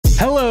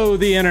Hello,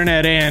 the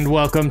internet, and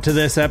welcome to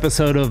this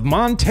episode of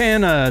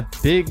Montana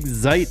Big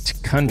Zeit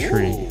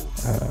Country,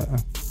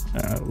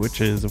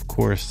 which is, of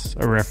course,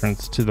 a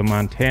reference to the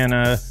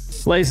Montana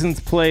license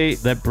plate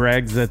that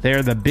brags that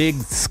they're the Big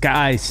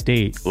Sky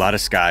State. A lot of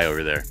sky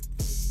over there.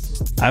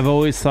 I've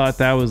always thought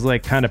that was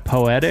like kind of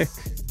poetic,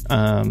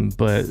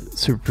 but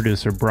super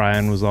producer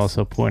Brian was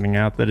also pointing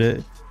out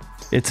that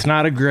it's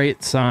not a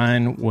great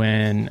sign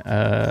when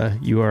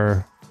you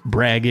are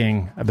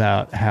bragging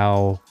about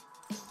how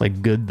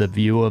like good the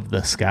view of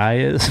the sky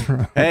is.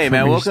 Hey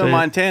man, welcome to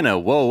Montana.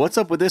 Whoa, what's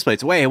up with this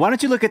place? Wait, why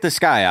don't you look at the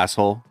sky,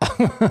 asshole?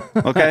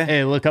 Okay.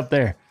 Hey, look up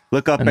there.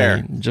 Look up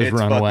there. Just it's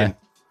run away.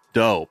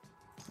 Dope.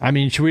 I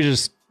mean, should we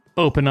just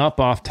open up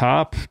off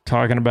top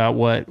talking about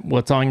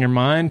what's on your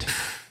mind?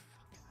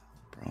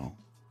 Bro.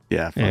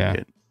 Yeah, fuck it.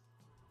 Okay.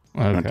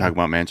 You want to talk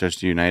about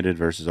Manchester United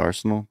versus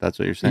Arsenal? That's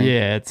what you're saying?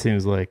 Yeah, it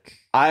seems like.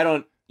 I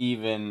don't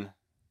even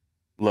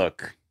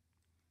look.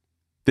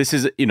 This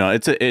is,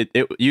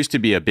 it used to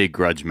be a big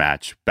grudge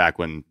match back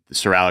when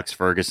Sir Alex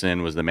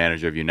Ferguson was the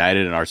manager of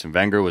United and Arsene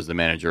Wenger was the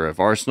manager of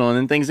Arsenal. And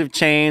then things have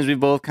changed. We've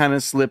both kind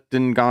of slipped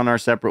and gone our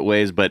separate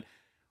ways. But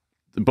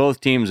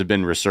both teams have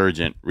been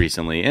resurgent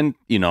recently. And,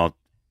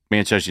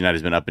 Manchester United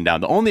has been up and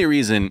down. The only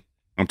reason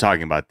I'm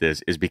talking about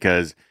this is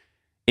because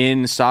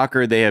in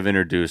soccer, they have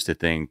introduced a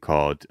thing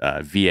called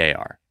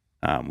VAR.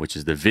 Which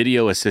is the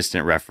video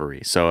assistant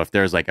referee. So if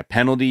there's like a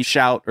penalty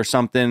shout or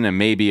something and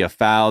maybe a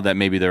foul that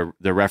maybe the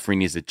referee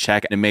needs to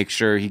check and make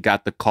sure he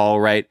got the call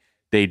right,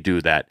 they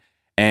do that.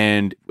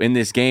 And in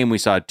this game, we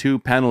saw two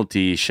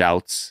penalty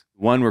shouts.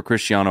 One where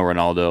Cristiano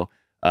Ronaldo,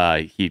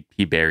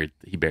 he buried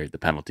the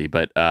penalty,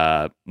 but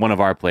one of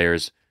our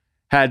players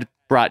had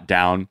brought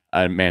down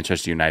a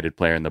Manchester United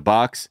player in the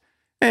box.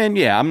 And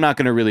yeah, I'm not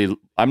gonna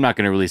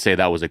really say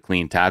that was a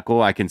clean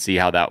tackle. I can see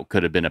how that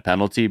could have been a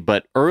penalty.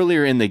 But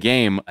earlier in the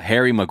game,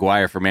 Harry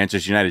Maguire for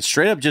Manchester United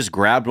straight up just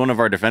grabbed one of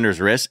our defenders'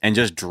 wrists and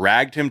just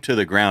dragged him to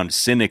the ground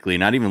cynically,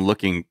 not even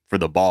looking for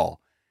the ball.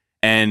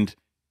 And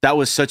that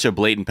was such a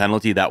blatant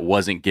penalty that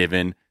wasn't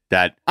given.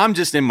 That I'm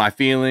just in my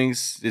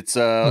feelings. It's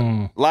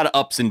a lot of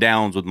ups and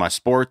downs with my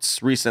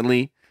sports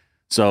recently.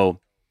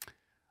 So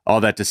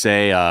all that to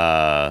say,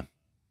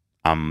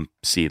 I'm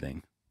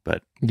seething.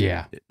 But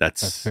yeah,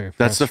 that's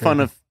the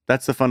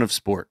fun of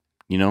sport,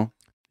 you're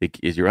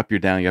up, you're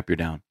down, you're up, you're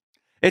down.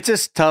 It's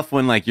just tough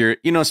when like you're,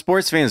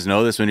 sports fans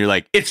know this when you're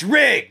like, it's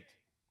rigged,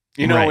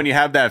 right. When you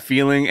have that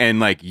feeling and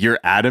like you're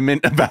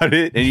adamant about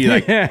it and you're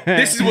like,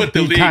 this is what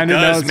the league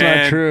does,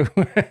 man. Not true.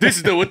 This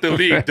is what the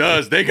league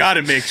does. They got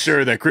to make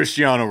sure that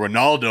Cristiano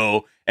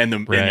Ronaldo and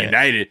and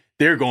United,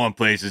 they're going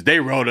places. They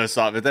wrote us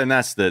off. And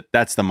that's the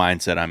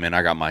mindset I'm in.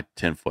 I got my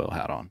tinfoil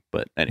hat on,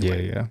 but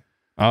anyway. Yeah.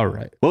 All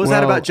right. What was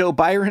that about Joe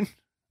Byron?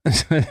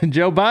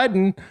 Joe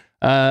Biden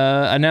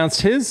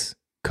announced his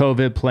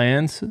COVID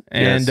plans.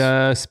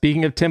 And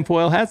speaking of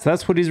tinfoil hats,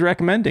 that's what he's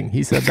recommending.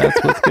 He said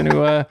that's what's going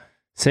to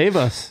save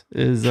us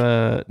is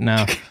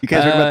now. You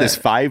guys heard about this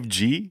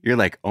 5G? You're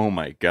like, oh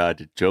my God,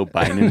 did Joe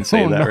Biden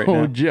say that right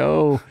now?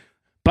 Joe.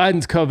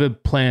 Biden's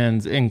COVID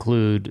plans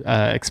include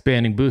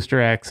expanding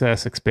booster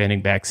access,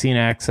 expanding vaccine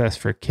access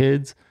for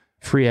kids,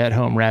 free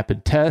at-home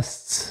rapid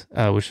tests,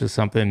 which is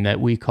something that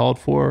we called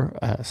for.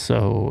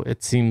 So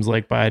it seems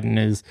like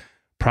Biden is...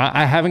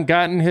 I haven't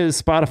gotten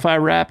his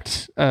Spotify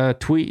Wrapped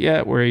tweet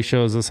yet where he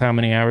shows us how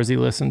many hours he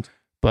listened,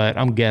 but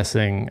I'm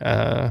guessing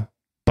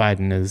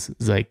Biden is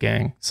Zeit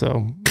gang.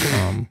 So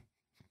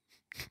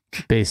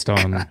based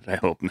on... God, I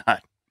hope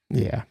not.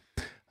 Yeah.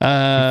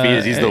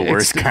 He's the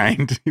worst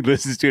kind. He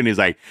listens to it and he's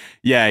like,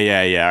 yeah.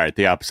 All right,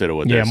 the opposite of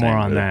what they're saying. Yeah, more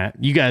on that.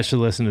 You guys should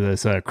listen to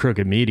this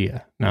crooked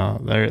media. No,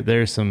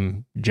 there's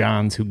some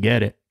Johns who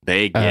get it.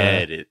 They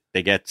get it.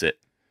 They gets it.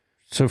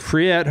 So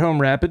free at-home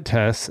rapid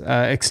tests,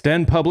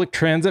 extend public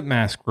transit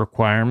mask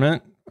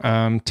requirement,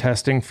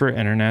 testing for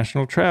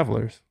international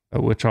travelers,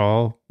 which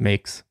all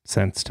makes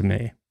sense to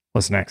me.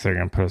 What's next? They're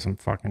going to put some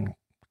fucking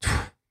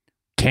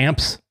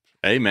camps.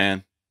 Hey,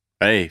 man.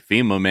 Hey,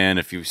 FEMA, man.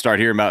 If you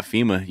start hearing about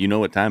FEMA, you know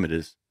what time it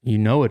is. You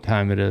know what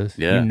time it is.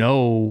 Yeah. You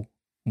know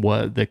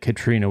what the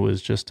Katrina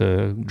was just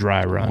a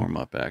dry run. Warm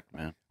up act,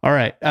 man. All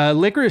right.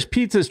 Licorice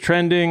Pizza's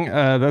trending.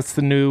 That's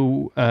the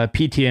new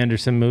P.T.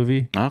 Anderson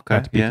movie. Okay.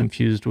 Not to be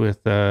confused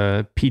with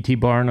P.T.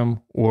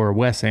 Barnum or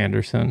Wes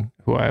Anderson,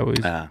 who I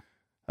always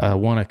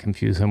want to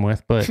confuse him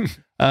with. But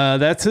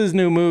that's his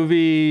new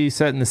movie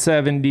set in the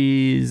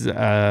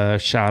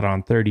 70s, shot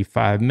on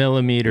 35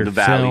 millimeter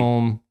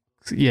film.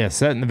 Yeah,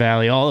 set in the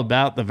Valley, all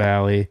about the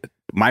Valley.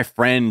 My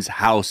friend's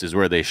house is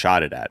where they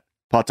shot it at.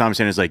 Paul Thomas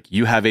Anderson is like,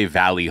 you have a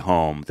Valley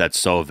home that's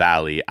so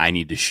Valley, I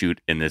need to shoot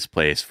in this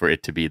place for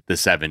it to be the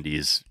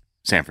 70s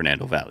San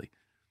Fernando Valley.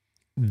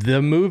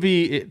 The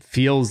movie, it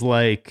feels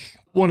like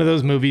one of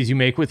those movies you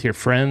make with your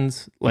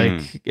friends,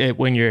 like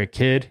when you're a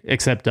kid,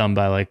 except done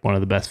by like one of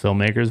the best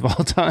filmmakers of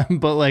all time.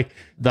 But like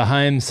the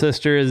Haim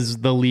sister is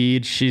the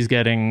lead. She's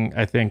getting,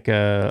 I think,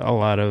 a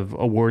lot of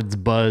awards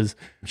buzz.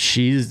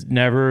 She's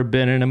never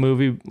been in a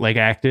movie, like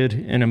acted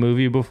in a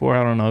movie before.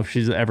 I don't know if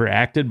she's ever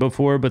acted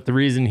before, but the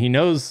reason he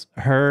knows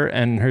her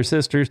and her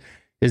sisters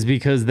is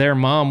because their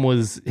mom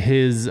was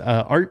his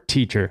art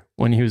teacher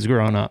when he was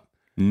growing up.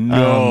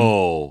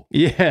 No.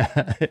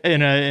 Yeah,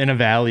 in a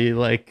valley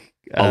like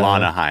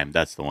Alanaheim,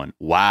 that's the one.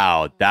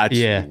 Wow,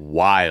 that's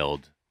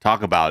wild.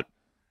 Talk about,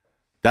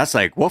 that's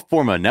like, what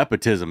form of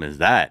nepotism is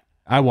that?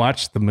 I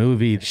watched the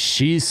movie.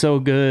 She's so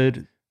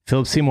good.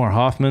 Philip Seymour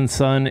Hoffman's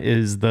son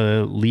is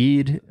the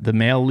lead, the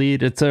male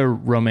lead. It's a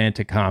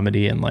romantic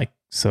comedy, and like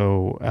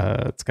so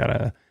it's got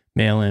a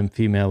male and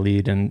female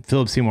lead, and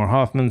Philip Seymour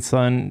Hoffman's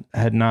son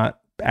had not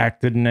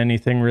acted in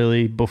anything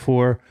really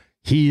before.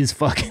 He's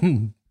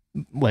fucking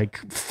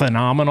like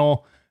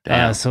phenomenal.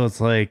 So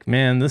it's like,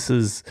 man, this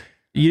is,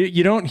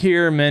 you don't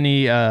hear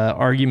many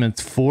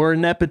arguments for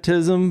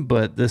nepotism,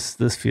 but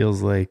this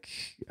feels like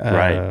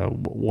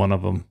one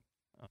of them.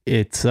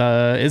 It's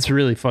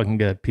really fucking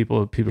good.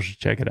 People should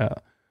check it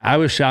out. I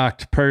was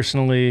shocked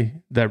personally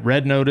that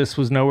Red Notice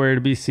was nowhere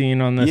to be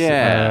seen on this.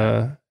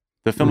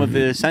 The film of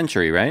the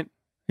century, right?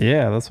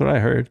 Yeah, that's what I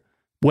heard.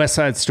 West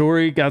Side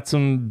Story got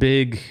some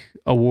big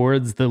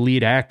awards. The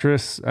lead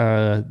actress,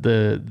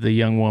 the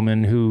young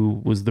woman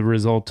who was the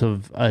result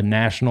of a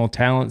national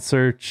talent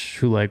search,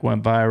 who like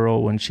went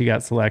viral when she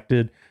got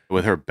selected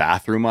with her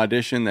bathroom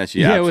audition that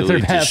she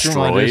absolutely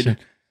destroyed. Audition.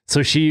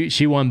 So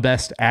she won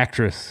Best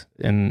Actress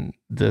in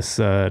this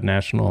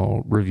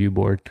National Review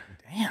Board.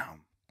 Damn.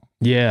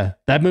 Yeah,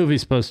 that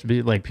movie's supposed to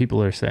be like,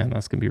 people are saying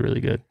that's gonna be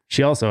really good.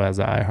 She also has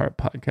an iHeart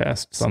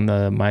podcast. It's on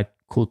the My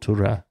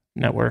Cultura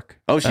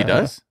network. Oh, she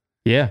does?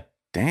 Yeah.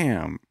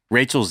 Damn.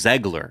 Rachel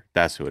Zegler.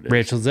 That's who it is.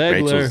 Rachel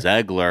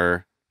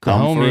Zegler.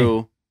 Come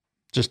through.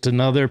 Just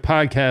another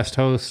podcast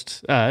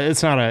host.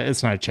 It's not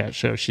a chat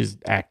show. She's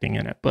acting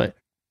in it. But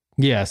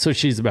yeah, so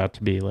she's about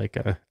to be like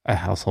a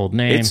household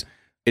name.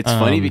 It's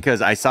funny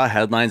because I saw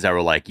headlines that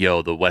were like,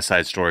 yo, the West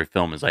Side Story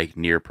film is like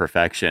near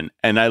perfection.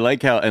 And I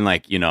like how, and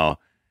like, you know,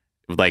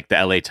 like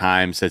the LA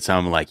Times said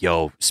something like,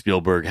 yo,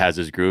 Spielberg has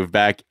his groove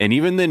back. And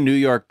even the New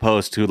York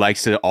Post, who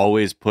likes to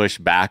always push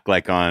back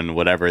like on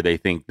whatever they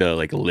think the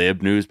like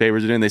lib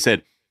newspapers are doing, they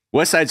said,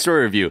 West Side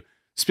Story review,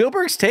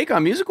 Spielberg's take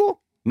on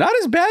musical, not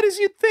as bad as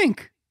you'd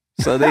think.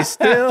 So they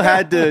still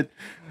had to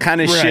kind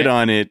of shit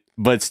on it,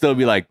 but still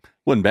be like,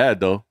 wasn't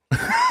bad though.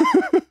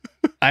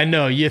 I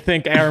know, you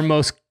think our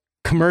most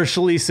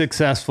commercially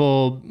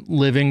successful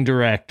living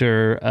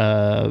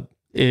director,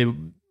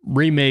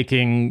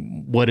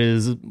 remaking what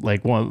is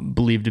like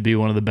believed to be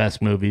one of the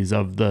best movies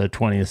of the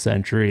 20th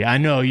century. I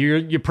know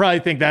you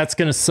probably think that's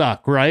gonna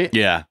suck, right?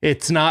 Yeah,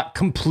 it's not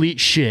complete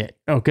shit.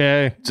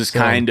 Okay, just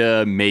kind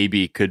of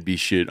maybe could be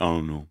shit. I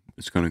don't know.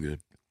 It's kind of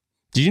good.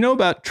 Did you know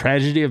about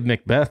Tragedy of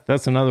Macbeth?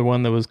 That's another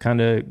one that was kind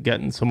of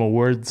getting some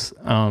awards.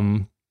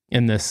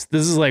 In this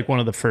is like one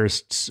of the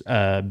first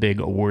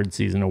big award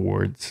season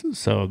awards,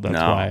 so that's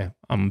why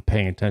I'm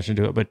paying attention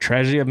to it. But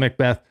Tragedy of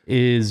Macbeth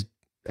is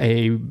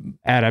a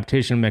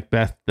adaptation of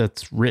Macbeth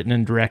that's written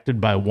and directed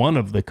by one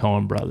of the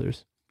Coen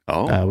brothers.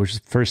 Which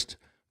is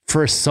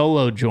first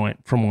solo joint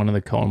from one of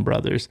the Coen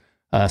brothers,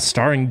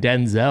 starring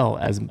Denzel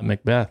as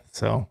Macbeth.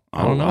 So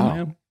I don't know,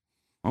 man.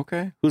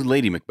 Okay, who's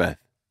Lady Macbeth?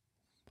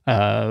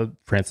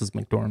 Frances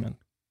McDormand.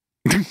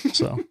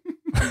 So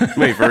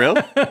wait, for real?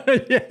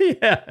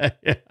 yeah.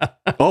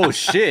 Oh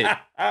shit!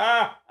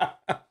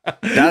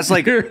 That's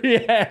like your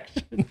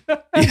reaction.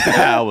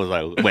 Yeah, I was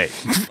like, wait,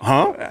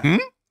 huh?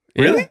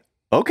 Really? Yeah.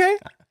 Okay.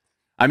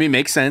 I mean,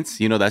 makes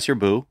sense. You know, that's your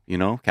boo. You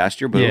know, cast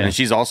your boo. Yeah. And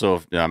she's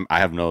also, I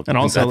have no, and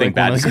also like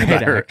bad to say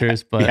about her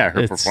actors, but yeah,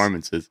 her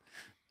performances.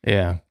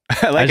 Yeah,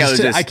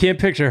 I can't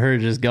picture her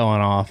just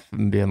going off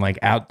and being like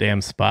out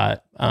damn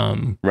spot.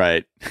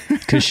 Right,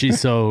 because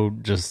she's so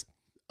just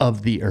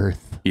of the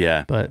earth.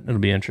 Yeah, but it'll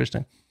be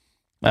interesting.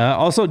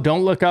 Also,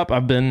 Don't Look Up.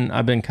 I've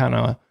been kind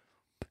of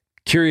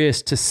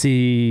curious to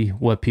see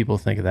what people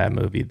think of that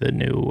movie, the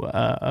new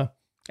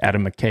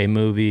Adam McKay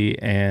movie,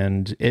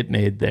 and it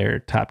made their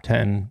top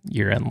 10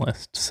 year-end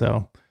list.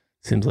 So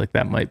seems like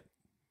that might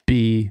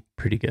be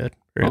pretty good,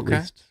 or at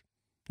least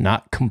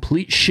not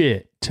complete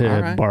shit,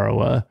 to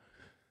borrow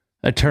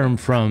a term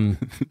from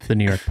the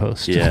New York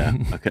Post. Yeah,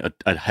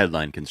 a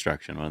headline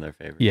construction, one of their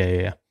favorites.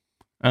 Yeah.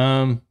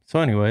 So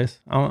anyways,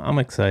 I'm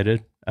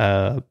excited.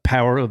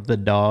 Power of the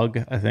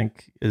Dog, I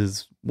think,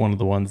 is one of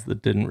the ones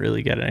that didn't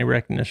really get any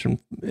recognition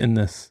in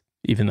this,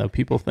 even though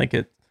people think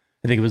it.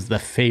 I think it was the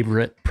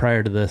favorite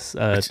prior to this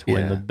to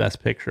win the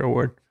Best Picture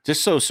award.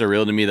 Just so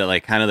surreal to me that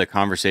like kind of the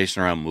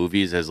conversation around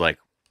movies is like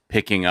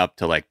picking up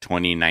to like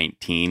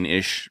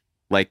 2019-ish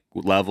like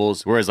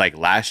levels. Whereas like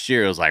last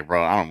year it was like,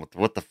 bro, I don't know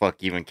what the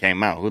fuck even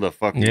came out. Who the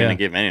fuck is gonna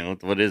give any?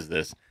 What is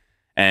this?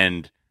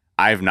 And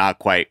I've not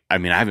quite. I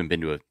mean, I haven't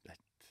been to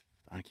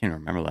I can't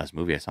remember the last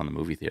movie I saw in the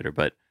movie theater.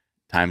 But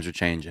times are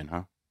changing,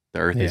 huh? The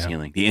earth is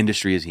healing. The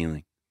industry is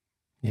healing.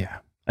 Yeah.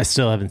 I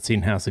still haven't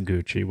seen House of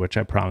Gucci, which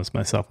I promised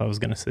myself I was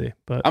going to see.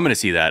 But I'm going to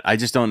see that. I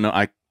just don't know.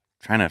 I'm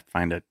trying to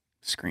find a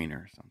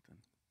screener or something.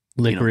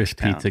 Licorice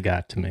Pizza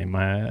got to me.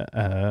 My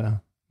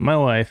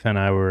wife and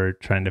I were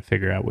trying to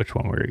figure out which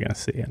one we were going to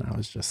see, and I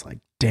was just like,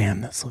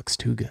 damn, this looks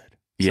too good.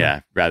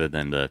 Yeah, rather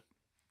than the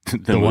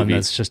the one movie,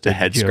 that's just the a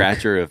head joke.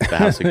 scratcher of the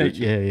House of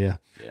Gucci. Yeah.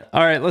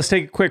 All right, let's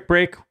take a quick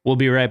break. We'll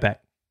be right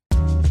back.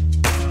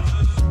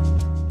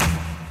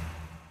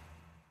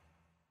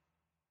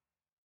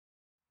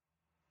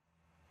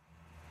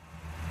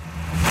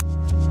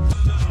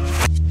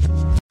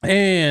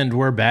 And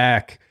we're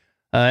back.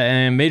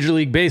 And Major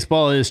League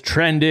Baseball is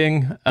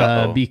trending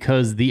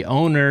because the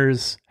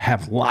owners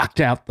have locked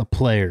out the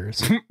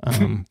players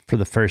for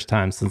the first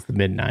time since the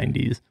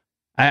mid-90s.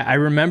 I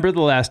remember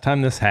the last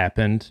time this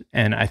happened,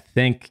 and I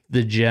think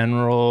the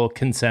general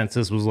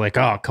consensus was like,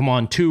 oh, come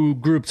on, two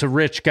groups of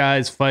rich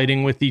guys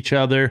fighting with each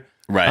other.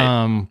 Right.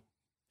 I'm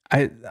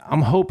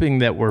hoping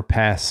that we're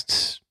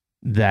past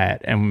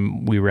that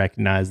and we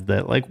recognize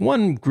that like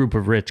one group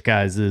of rich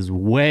guys is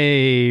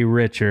way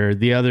richer.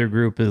 The other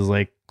group is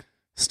like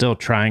still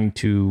trying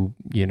to,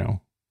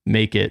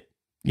 make it,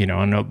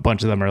 and a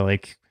bunch of them are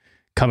like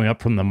coming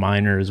up from the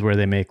minors where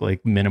they make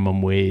like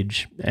minimum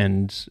wage,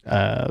 and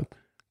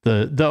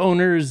the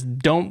owners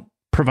don't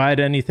provide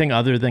anything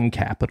other than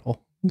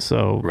capital.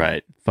 So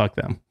right. Fuck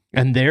them.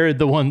 And they're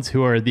the ones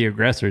who are the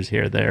aggressors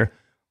here. They're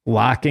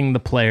locking the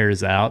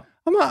players out.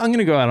 I'm going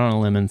to go out on a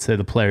limb and say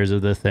the players are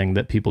the thing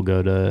that people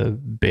go to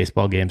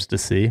baseball games to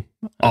see.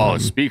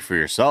 Speak for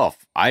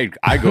yourself. I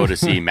go to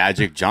see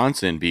Magic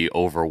Johnson be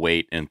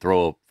overweight and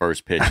throw a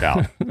first pitch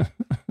out.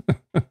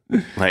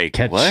 Like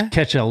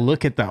catch a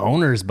look at the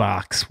owner's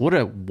box.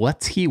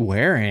 What's he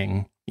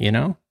wearing?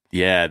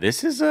 Yeah,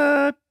 this is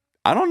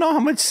I don't know how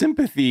much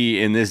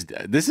sympathy in this.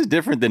 This is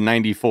different than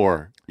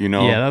 94.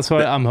 Yeah, that's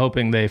what I'm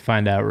hoping they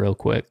find out real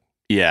quick.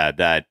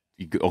 Yeah,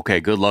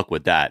 okay. Good luck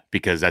with that,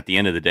 because at the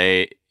end of the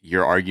day,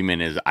 your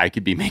argument is I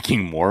could be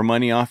making more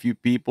money off you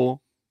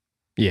people.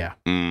 Yeah.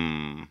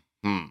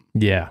 Mm-hmm.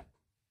 Yeah.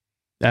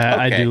 Okay.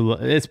 I do.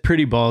 It's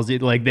pretty ballsy.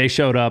 Like they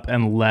showed up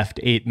and left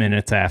 8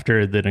 minutes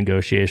after the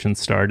negotiations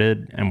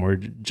started,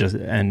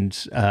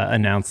 and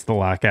announced the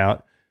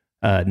lockout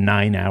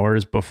 9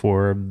 hours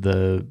before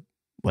the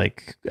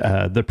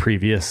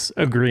previous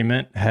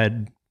agreement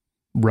had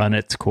run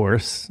its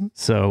course.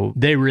 So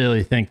they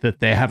really think that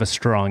they have a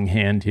strong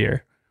hand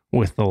here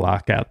with the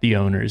lockout. The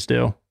owners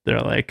do. They're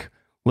like,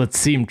 let's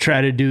see them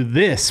try to do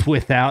this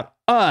without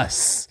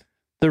us,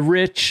 the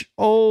rich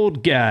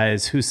old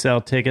guys who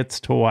sell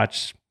tickets to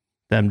watch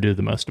them do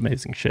the most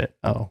amazing shit.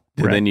 Oh,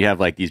 and right. Then you have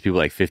like these people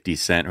like 50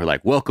 Cent who are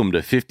like, welcome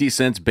to 50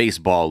 Cent's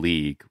Baseball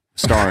League,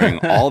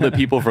 starring all the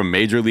people from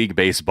Major League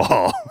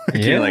Baseball.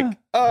 You're like,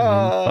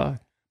 oh.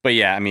 But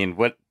yeah, I mean,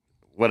 what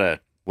a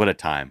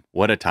time.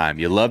 What a time.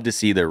 You love to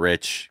see the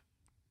rich,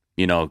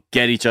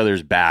 get each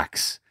other's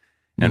backs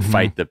and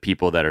fight the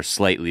people that are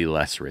slightly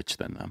less rich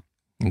than them.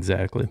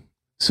 Exactly.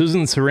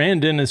 Susan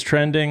Sarandon is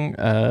trending,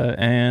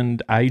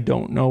 and I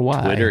don't know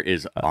why. Twitter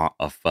is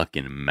a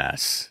fucking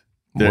mess.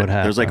 What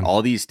happened? There's like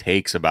all these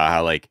takes about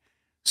how like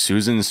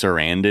Susan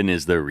Sarandon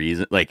is the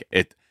reason, like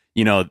it,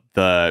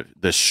 the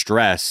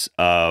stress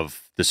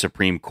of the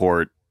Supreme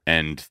Court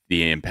and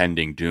the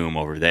impending doom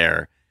over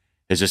there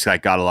has just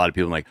like got a lot of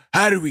people like,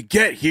 how did we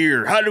get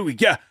here? How do we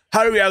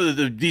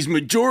have these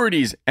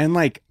majorities? And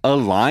like a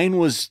line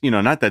was,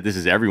 not that this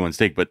is everyone's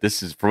take, but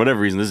this is, for whatever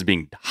reason, this is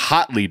being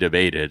hotly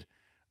debated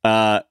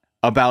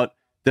about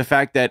the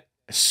fact that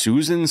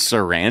Susan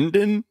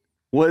Sarandon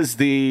was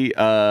the,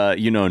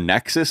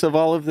 nexus of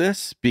all of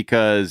this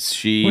because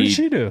what did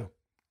she do?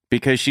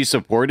 Because she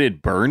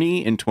supported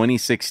Bernie in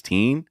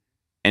 2016.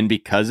 And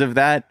because of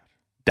that,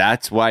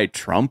 that's why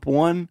Trump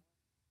won.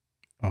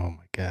 Oh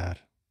my God.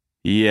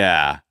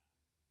 Yeah.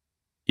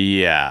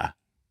 Okay.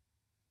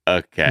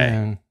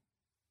 Man,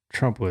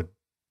 Trump would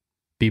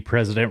be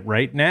president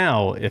right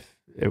now if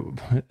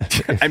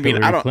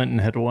Hillary Clinton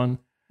had won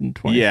in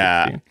 2016.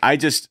 Yeah,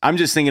 I'm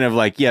just thinking of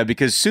like,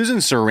 because Susan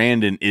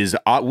Sarandon is,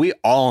 we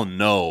all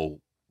know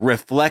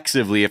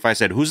reflexively, if I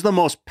said, who's the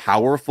most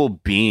powerful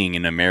being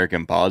in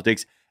American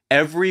politics,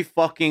 every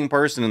fucking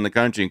person in the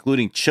country,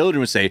 including children,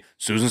 would say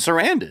Susan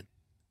Sarandon.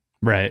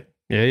 Right.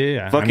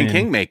 Yeah. Fucking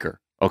Kingmaker.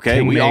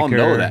 Okay. We all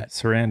know that.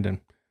 Sarandon.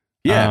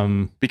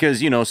 Yeah. Because,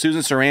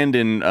 Susan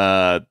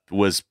Sarandon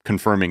was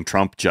confirming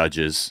Trump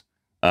judges.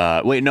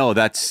 Wait, no,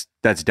 that's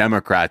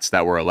Democrats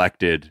that were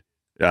elected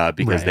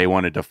because they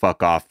wanted to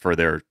fuck off for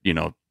their,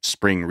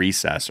 spring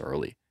recess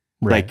early.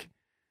 Right. Like,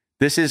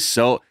 this is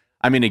so,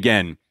 I mean,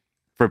 again,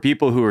 for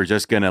people who are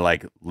just going to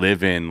like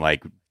live in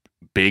like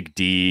big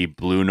D,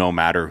 blue no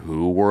matter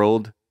who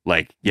world,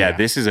 like,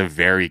 this is a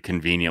very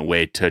convenient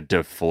way to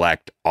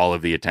deflect all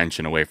of the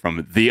attention away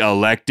from the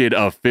elected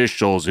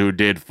officials who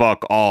did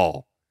fuck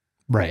all.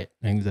 Right.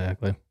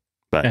 Exactly.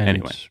 But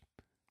anyway,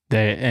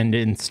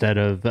 instead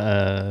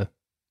of,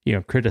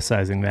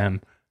 criticizing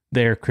them,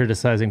 they're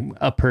criticizing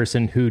a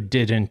person who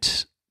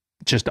didn't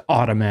just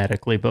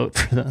automatically vote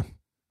for them.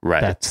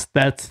 Right.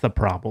 That's the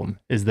problem,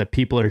 is that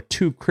people are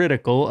too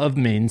critical of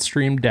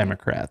mainstream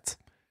Democrats.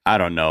 I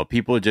don't know.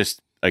 People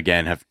just,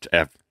 again, have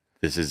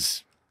this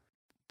is,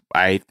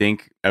 I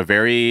think, a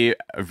very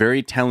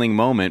telling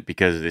moment,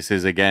 because this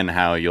is, again,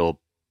 how you'll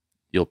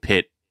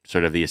pit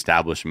sort of the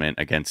establishment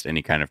against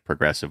any kind of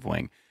progressive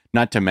wing.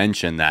 Not to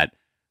mention that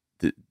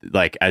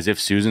like as if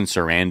Susan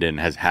Sarandon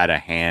has had a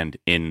hand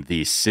in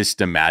the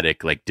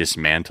systematic like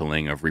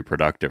dismantling of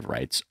reproductive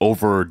rights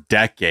over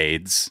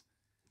decades.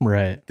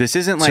 Right. This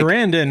isn't like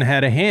Sarandon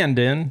had a hand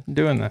in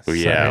doing this. Oh,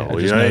 yeah. I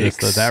just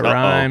noticed that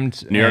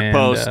rhymed. New York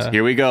Post.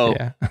 Here we go.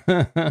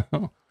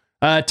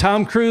 Yeah.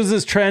 Tom Cruise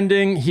is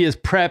trending. He is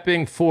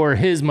prepping for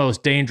his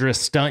most dangerous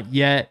stunt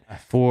yet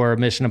for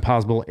Mission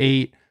Impossible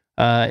 8.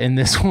 In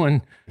this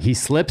one, he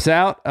slips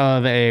out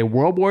of a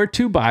World War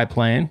II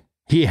biplane.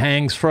 He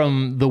hangs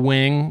from the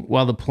wing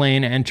while the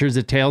plane enters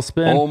a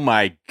tailspin. Oh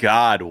my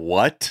God,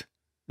 what?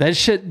 That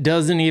shit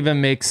doesn't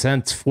even make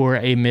sense for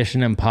a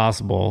Mission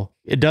Impossible.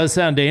 It does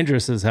sound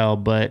dangerous as hell,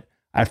 but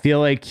I feel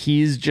like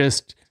he's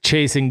just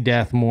chasing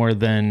death more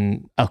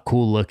than a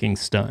cool looking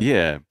stunt.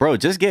 Yeah, bro,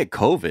 just get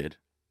COVID.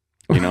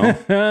 You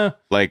know?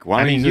 Like,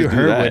 why don't you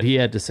heard that? what he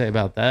had to say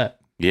about that.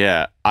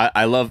 Yeah,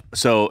 I love,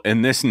 so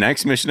in this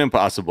next Mission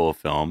Impossible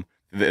film,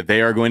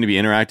 they are going to be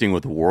interacting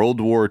with World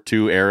War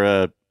II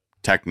era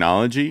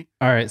technology.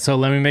 All right, so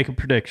let me make a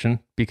prediction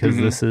because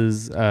this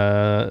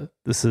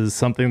is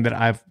something that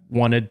I've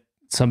wanted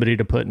somebody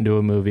to put into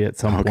a movie at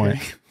some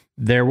point.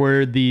 There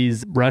were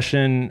these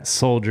Russian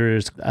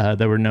soldiers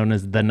that were known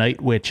as the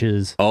Night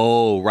Witches.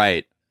 Oh,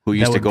 right. Who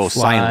used to go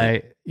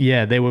silent.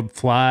 Yeah, they would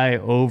fly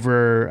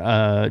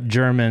over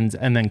Germans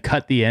and then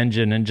cut the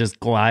engine and just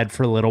glide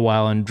for a little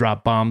while and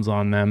drop bombs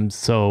on them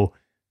so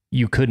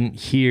you couldn't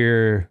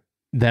hear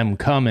them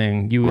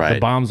coming. The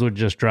bombs would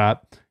just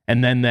drop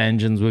and then the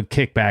engines would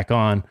kick back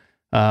on,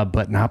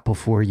 but not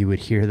before you would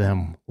hear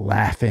them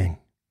laughing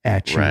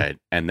at you. Right,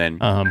 and then...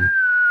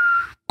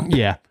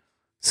 yeah.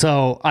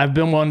 So I've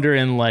been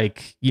wondering,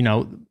 like, you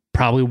know,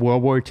 probably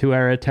World War II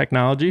era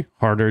technology,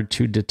 harder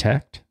to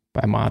detect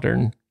by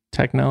modern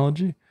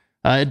technology.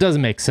 It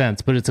doesn't make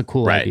sense, but it's a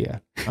cool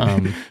idea.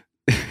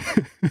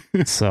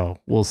 So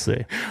we'll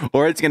see.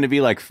 Or it's going to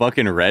be like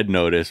fucking Red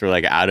Notice or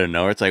like out of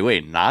nowhere. It's like,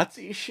 wait,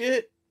 Nazi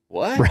shit?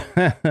 What?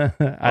 I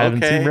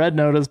haven't seen Red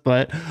Notice,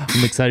 but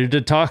I'm excited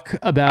to talk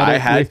about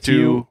it with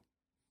you.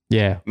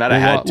 Yeah.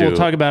 We'll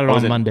talk about it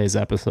on Monday's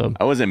episode.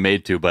 I wasn't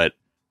made to, but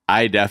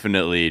I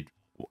definitely...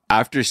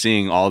 After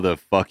seeing all the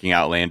fucking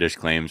outlandish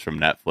claims from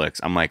Netflix,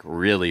 I'm like,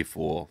 really,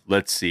 fool?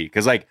 Let's see.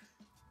 Because, like,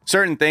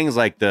 certain things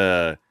like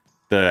the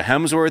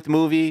Hemsworth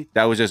movie,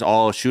 that was just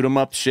all shoot 'em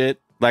up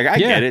shit. Like, I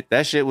get it.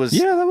 That shit was...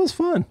 Yeah, that was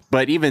fun.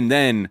 But even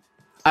then,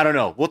 I don't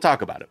know. We'll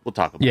talk about it. We'll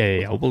talk about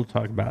it. Yeah, we'll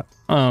talk about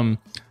it.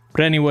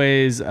 But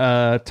anyways,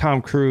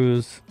 Tom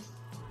Cruise,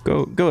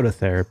 go to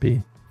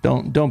therapy.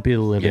 Don't be the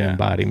living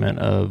embodiment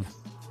of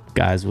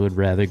guys would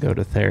rather go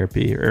to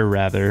therapy or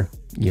rather...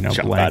 You know,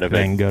 blank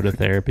thing, go to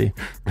therapy.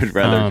 Would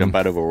rather jump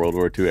out of a World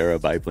War II era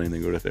biplane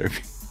than go to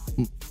therapy.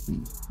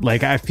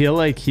 Like, I feel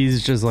like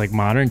he's just like,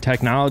 modern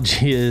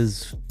technology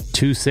is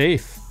too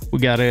safe. We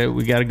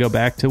gotta go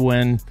back to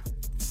when,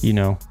 you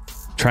know,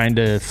 trying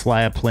to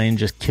fly a plane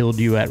just killed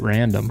you at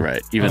random.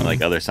 Right. Even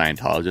like other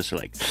Scientologists are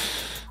like,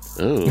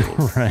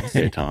 oh, right.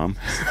 Okay, Tom.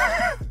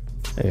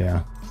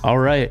 Yeah. All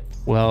right.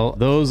 Well,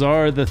 those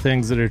are the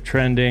things that are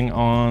trending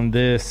on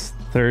this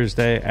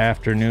Thursday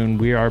afternoon.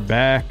 We are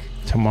back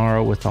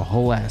tomorrow with a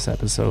whole ass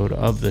episode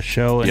of the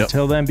show.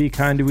 Until then, be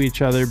kind to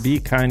each other, be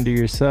kind to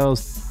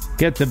yourselves,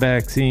 get the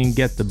vaccine,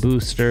 get the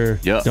booster.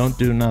 Don't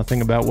do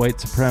nothing about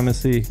white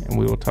supremacy, and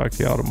we will talk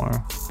to y'all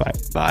tomorrow.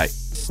 Bye.